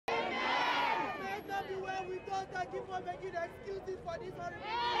when we don't keep on making excuses for this horrible.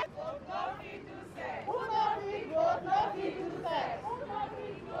 Who nothing vote, nothing to say.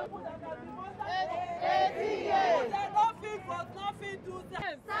 80 years. Nothing vote, nothing to say.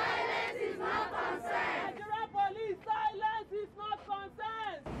 Silence is not consent. Nigerian police, silence is not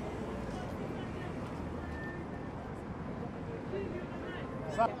consent.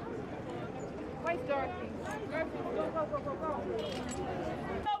 Where's Dorothy? Dorothy, go.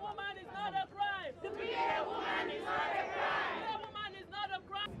 A woman is not a crime. To be a woman is not a crime. A woman is not a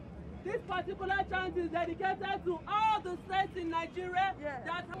crime. This particular chant is dedicated to all the states in Nigeria.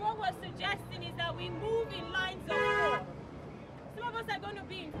 That what we're suggesting is that we move in lines of four. Some of us are going to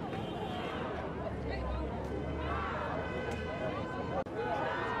be in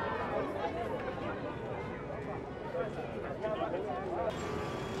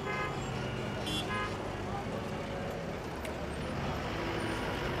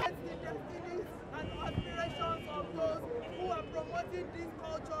and aspirations of those who are promoting this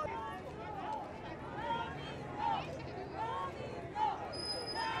culture.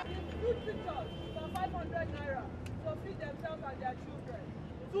 Good pictures for 500 naira to feed themselves and their children.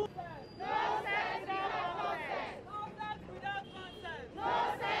 No sex without consent. No sex without consent. No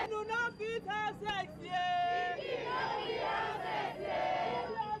sex. Do not feed her sex, yeah. We do not without sex, yeah.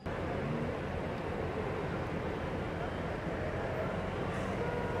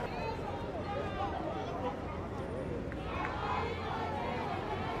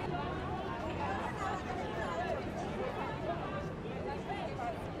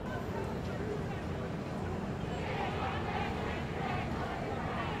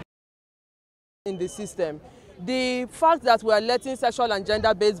 In the system. The fact that we are letting sexual and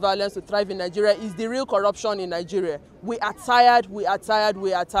gender-based violence to thrive in Nigeria is the real corruption in Nigeria. We are tired, and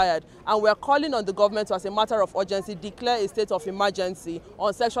we are calling on the government to, as a matter of urgency, declare a state of emergency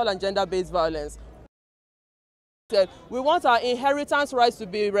on sexual and gender-based violence. We want our inheritance rights to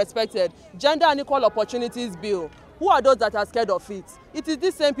be respected. Gender and Equal Opportunities Bill. Who are those that are scared of it? It is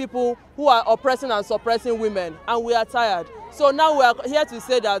these same people who are oppressing and suppressing women, and we are tired. So now we are here to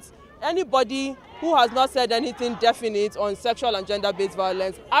say that anybody who has not said anything definite on sexual and gender-based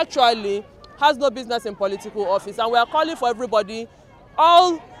violence actually has no business in political office, and we are calling for everybody,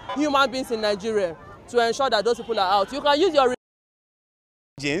 all human beings in Nigeria, to ensure that those people are out. You can use your...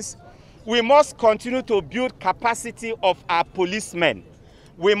 We must continue to build capacity of our policemen.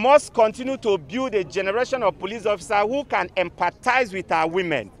 We must continue to build a generation of police officers who can empathize with our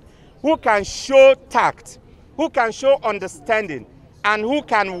women, who can show tact, who can show understanding, and who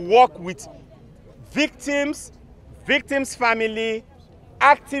can work with victims, victims' family,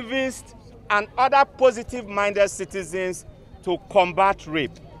 activists, and other positive-minded citizens to combat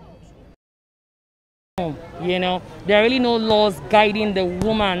rape. You know, there are really no laws guiding the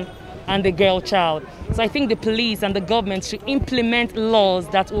woman and the girl child. So I think the police and the government should implement laws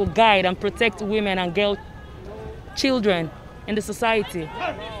that will guide and protect women and girl children in the society.